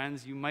all your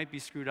friends, you might be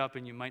screwed up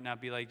and you might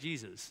not be like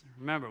Jesus.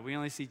 Remember, we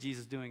only see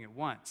Jesus doing it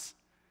once.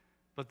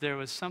 But there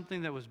was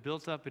something that was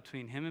built up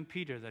between him and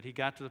Peter that he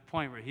got to the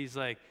point where he's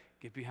like,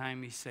 "Get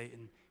behind me,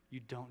 Satan. You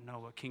don't know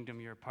what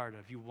kingdom you're a part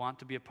of. You want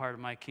to be a part of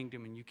my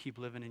kingdom and you keep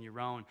living in your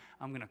own.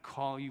 I'm going to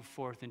call you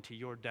forth into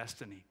your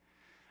destiny.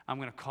 I'm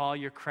going to call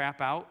your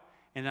crap out,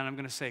 and then I'm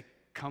going to say,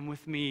 come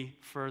with me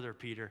further,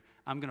 Peter.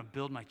 I'm going to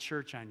build my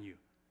church on you."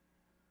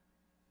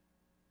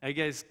 Are you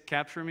guys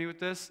capturing me with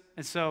this?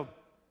 And so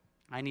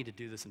I need to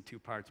do this in 2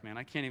 parts, man.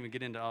 I can't even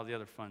get into all the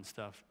other fun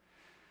stuff.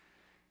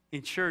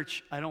 In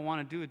church, I don't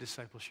want to do a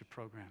discipleship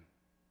program.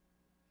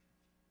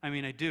 I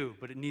mean, I do,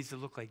 but it needs to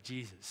look like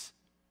Jesus.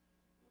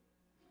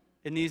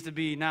 It needs to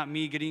be not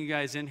me getting you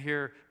guys in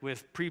here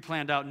with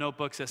pre-planned out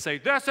notebooks that say,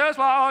 this is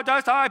what a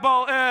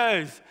disciple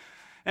is.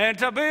 And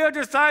to be a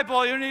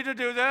disciple, you need to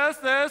do this,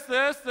 this,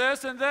 this,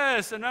 this, and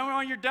this. And then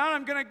when you're done,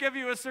 I'm going to give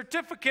you a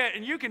certificate,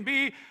 and you can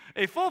be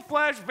a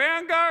full-fledged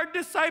Vanguard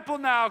disciple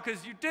now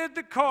because you did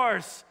the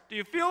course. Do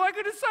you feel like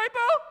a disciple?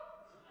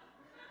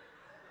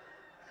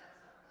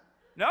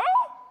 No?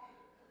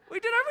 We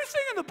did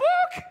everything in the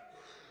book.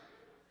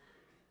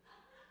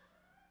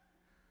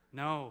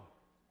 No.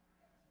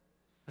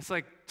 It's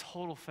like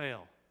total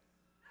fail.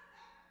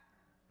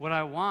 What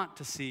I want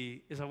to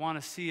see is I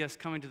want to see us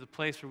coming to the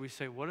place where we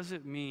say, what does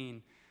it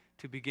mean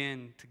to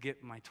begin to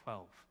get my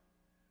 12?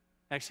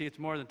 Actually, it's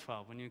more than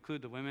 12. When you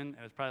include the women,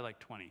 it was probably like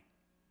 20.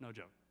 No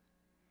joke.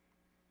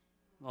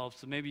 Well,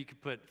 so maybe you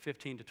could put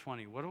 15 to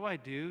 20. What do I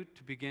do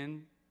to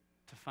begin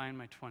to find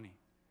my 20?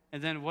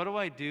 And then what do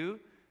I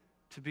do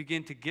to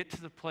begin to get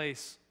to the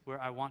place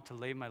where I want to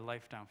lay my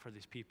life down for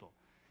these people?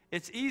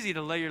 It's easy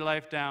to lay your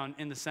life down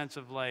in the sense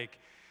of like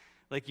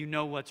you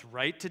know what's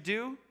right to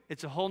do.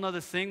 It's a whole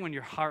nother thing when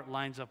your heart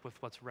lines up with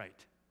what's right.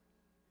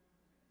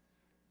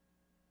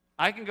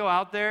 I can go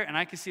out there and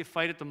I can see a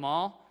fight at the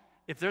mall.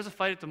 If there's a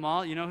fight at the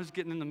mall, you know who's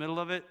getting in the middle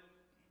of it?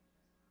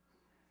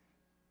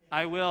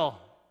 I will.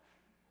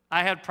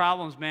 I had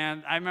problems,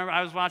 man. I remember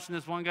I was watching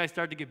this one guy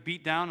start to get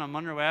beat down on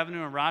Monroe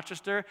Avenue in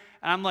Rochester,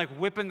 and I'm like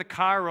whipping the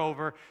car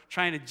over,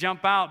 trying to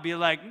jump out, be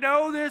like,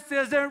 no, this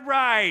isn't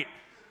right.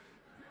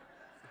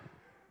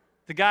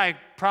 The guy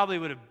probably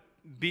would have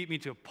beat me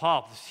to a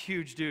pulp. This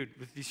huge dude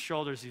with these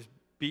shoulders, he's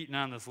beating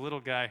on this little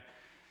guy.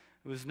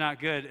 It was not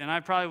good, and I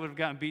probably would have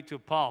gotten beat to a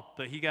pulp,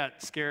 but he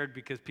got scared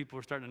because people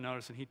were starting to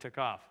notice, and he took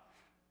off.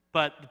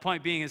 But the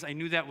point being is I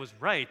knew that was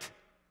right.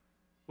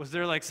 Was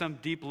there like some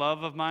deep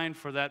love of mine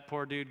for that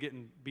poor dude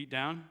getting beat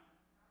down?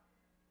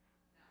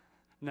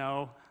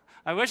 No.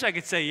 I wish I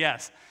could say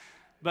yes.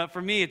 But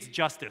for me, it's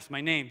justice.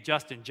 My name,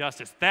 Justin,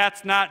 justice.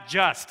 That's not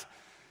just.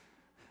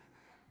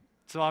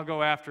 So I'll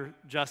go after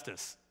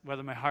justice,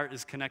 whether my heart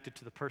is connected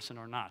to the person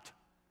or not.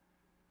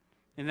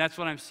 And that's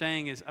what I'm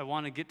saying is I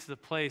want to get to the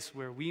place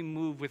where we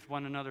move with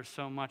one another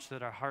so much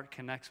that our heart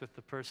connects with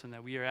the person,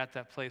 that we are at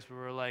that place where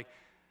we're like,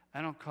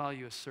 I don't call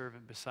you a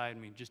servant beside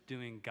me, just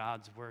doing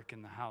God's work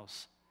in the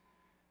house.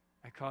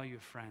 I call you a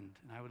friend,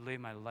 and I would lay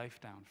my life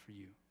down for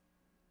you.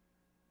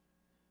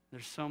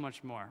 There's so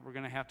much more. We're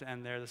going to have to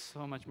end there. There's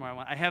so much more I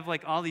want. I have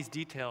like all these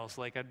details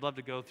like I'd love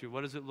to go through.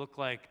 What does it look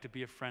like to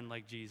be a friend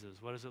like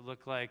Jesus? What does it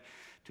look like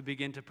to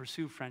begin to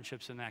pursue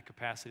friendships in that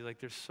capacity? Like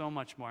there's so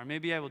much more.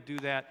 Maybe I will do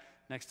that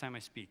next time I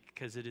speak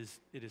because it is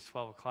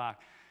 12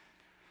 o'clock.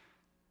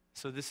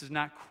 So this is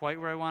not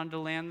quite where I wanted to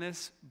land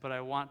this, but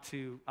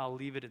I'll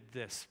leave it at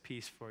this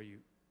piece for you.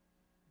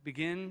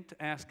 Begin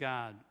to ask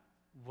God,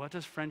 what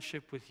does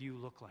friendship with you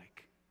look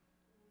like?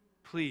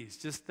 Please,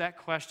 just that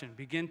question.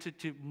 Begin to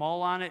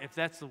mull on it. If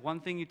that's the one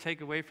thing you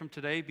take away from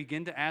today,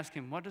 begin to ask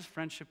him, what does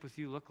friendship with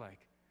you look like?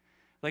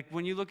 Like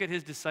when you look at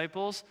his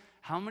disciples,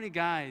 how many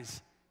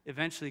guys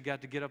eventually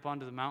got to get up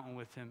onto the mountain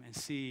with him and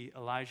see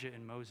Elijah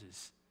and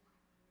Moses?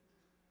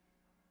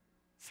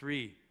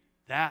 3.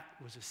 That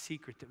was a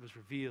secret that was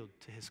revealed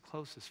to his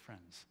closest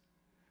friends.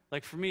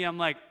 Like for me, I'm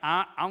like,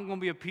 I'm going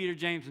to be a Peter,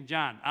 James, and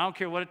John. I don't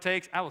care what it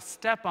takes. I will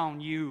step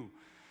on you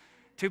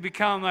to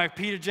become like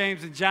Peter,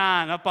 James, and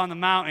John up on the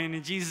mountain.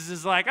 And Jesus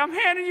is like, I'm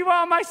handing you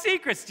all my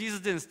secrets. Jesus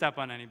didn't step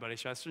on anybody,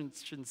 so I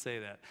shouldn't say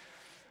that.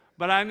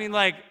 But I mean,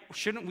 like,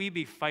 shouldn't we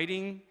be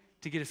fighting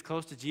to get as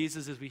close to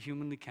Jesus as we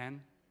humanly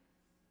can?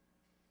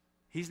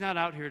 He's not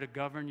out here to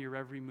govern your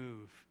every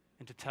move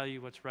and to tell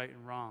you what's right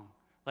and wrong.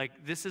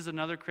 Like, this is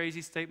another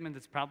crazy statement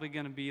that's probably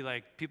going to be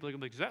like, people are going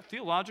to be like, is that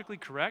theologically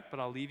correct? But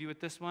I'll leave you with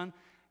this one.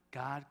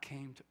 God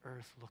came to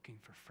earth looking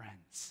for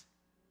friends.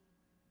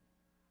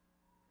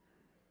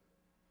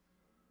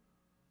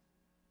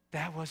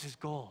 That was his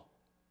goal.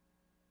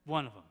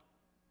 One of them.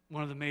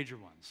 One of the major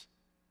ones.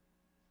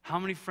 How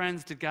many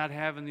friends did God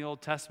have in the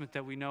Old Testament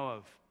that we know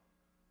of?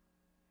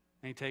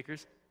 Any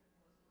takers?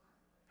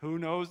 Who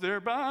knows their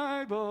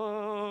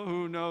Bible?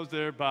 Who knows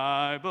their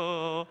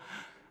Bible?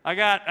 I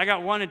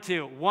got 1 and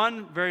 2.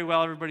 One very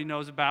well everybody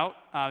knows about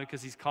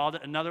because he's called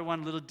it. Another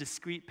one, little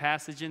discrete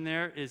passage in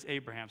there, is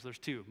Abraham. So there's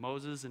 2,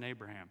 Moses and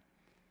Abraham.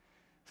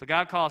 So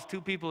God calls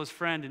 2 people his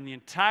friend in the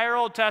entire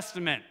Old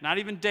Testament. Not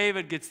even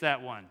David gets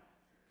that one.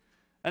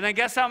 And then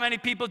guess how many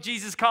people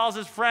Jesus calls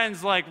his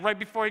friends like right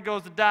before he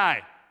goes to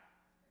die?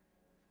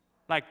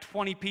 Like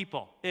 20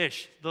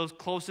 people-ish, those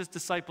closest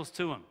disciples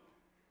to him.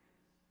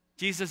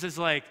 Jesus is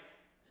like,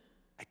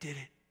 I did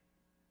it.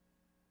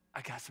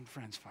 I got some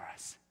friends for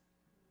us.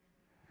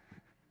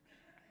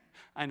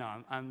 I know,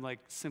 I'm like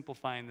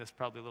simplifying this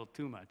probably a little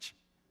too much.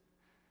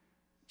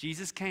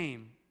 Jesus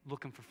came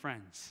looking for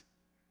friends.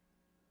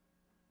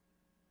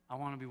 I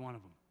want to be one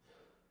of them.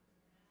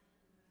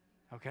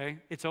 Okay?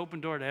 It's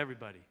open door to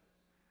everybody.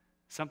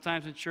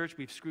 Sometimes in church,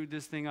 we've screwed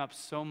this thing up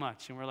so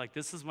much, and we're like,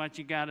 this is what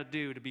you got to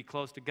do to be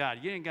close to God.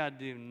 You ain't got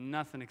to do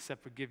nothing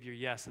except for give your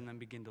yes and then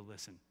begin to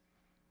listen.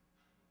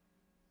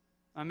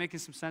 Am I making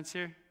some sense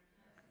here?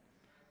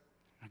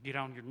 Get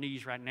on your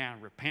knees right now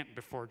and repent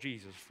before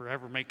Jesus for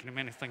ever making him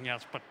anything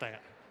else but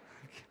that.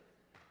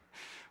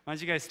 Why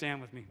don't you guys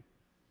stand with me?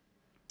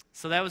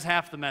 So that was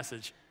half the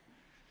message.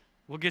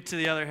 We'll get to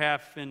the other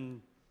half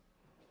in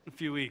a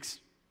few weeks.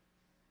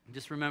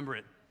 Just remember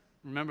it.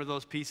 Remember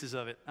those pieces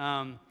of it.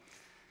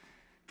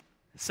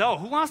 So,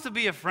 who wants to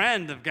be a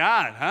friend of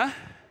God, huh?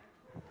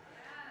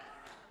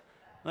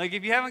 Like,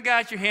 if you haven't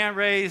got your hand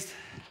raised,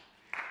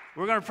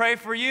 we're going to pray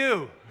for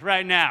you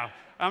right now.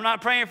 I'm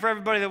not praying for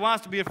everybody that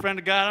wants to be a friend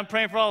of God. I'm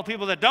praying for all the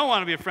people that don't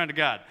want to be a friend of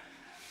God.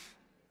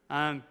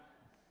 I'm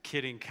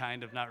kidding,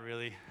 kind of, not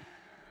really.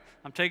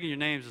 I'm taking your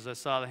names as I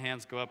saw the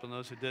hands go up and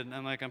those who didn't.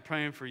 I'm like, I'm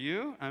praying for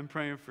you. I'm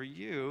praying for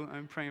you.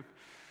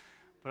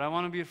 But I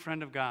want to be a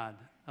friend of God.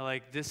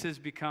 Like, this has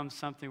become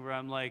something where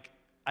I'm like,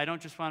 I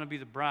don't just want to be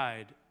the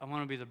bride. I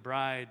want to be the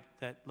bride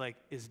that, like,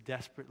 is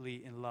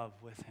desperately in love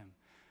with him.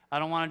 I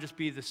don't want to just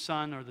be the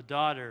son or the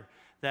daughter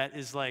that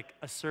is like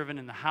a servant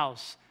in the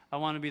house. I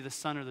want to be the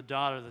son or the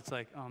daughter that's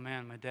like, oh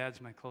man, my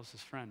dad's my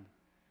closest friend.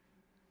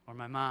 Or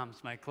my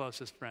mom's my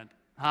closest friend.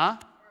 Huh?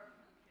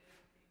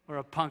 Or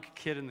a punk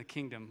kid in the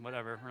kingdom,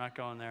 whatever. We're not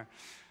going there.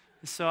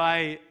 So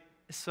I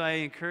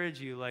encourage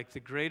you, like, the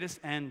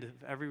greatest end of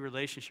every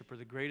relationship or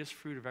the greatest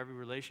fruit of every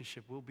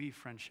relationship will be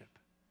friendship.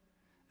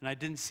 And I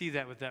didn't see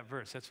that with that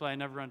verse. That's why I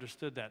never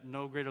understood that.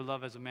 No greater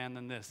love has a man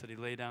than this, that he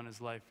laid down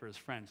his life for his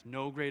friends.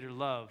 No greater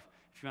love,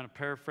 if you want to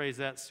paraphrase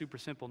that, super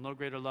simple, no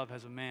greater love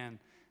has a man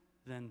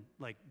than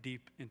like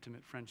deep,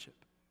 intimate friendship.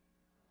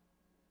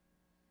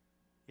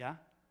 Yeah?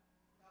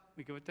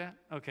 We good with that?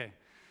 Okay.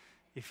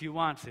 If you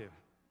want to,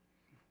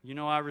 you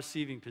know our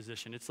receiving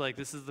position. It's like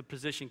this is the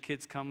position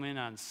kids come in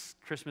on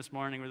Christmas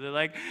morning where they're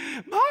like,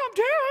 Mom,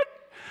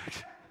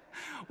 Dad,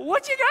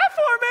 what you got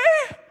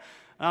for me?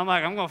 I'm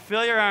like, I'm going to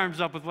fill your arms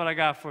up with what I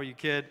got for you,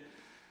 kid.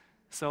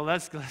 So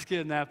let's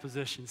get in that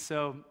position.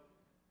 So,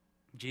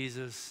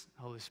 Jesus,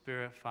 Holy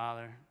Spirit,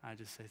 Father, I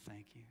just say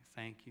thank you,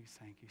 thank you,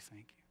 thank you,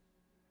 thank you.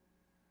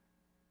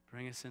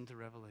 Bring us into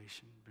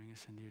revelation. Bring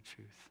us into your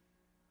truth.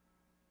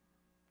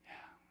 Yeah,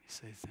 we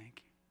say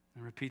thank you.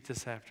 And repeat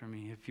this after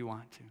me if you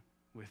want to,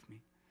 with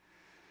me.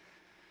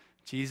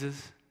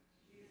 Jesus,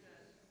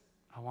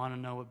 I want to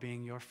know what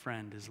being your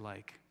friend is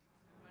like.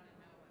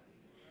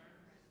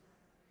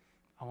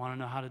 I want to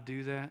know how to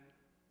do that.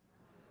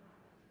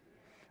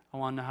 I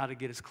want to know how to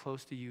get as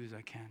close to you as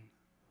I can.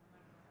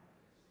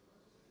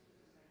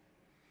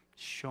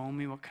 Show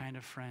me what kind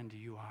of friend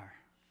you are.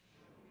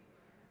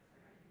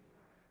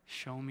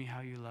 Show me how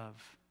you love.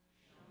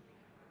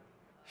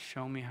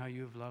 Show me how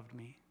you have loved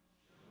me.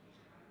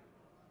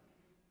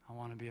 I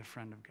want to be a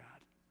friend of God.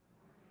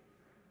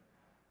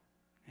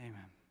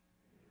 Amen.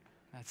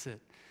 That's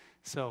it.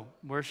 So,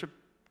 worship,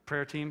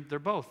 prayer team, they're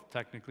both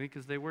technically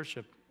because they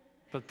worship.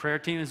 But prayer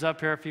team is up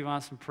here if you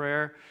want some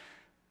prayer.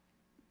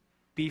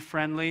 Be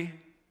friendly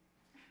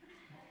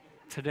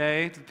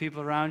today to the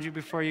people around you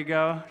before you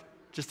go.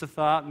 Just a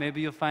thought.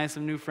 Maybe you'll find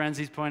some new friends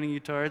he's pointing you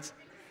towards.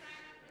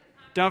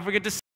 Don't forget to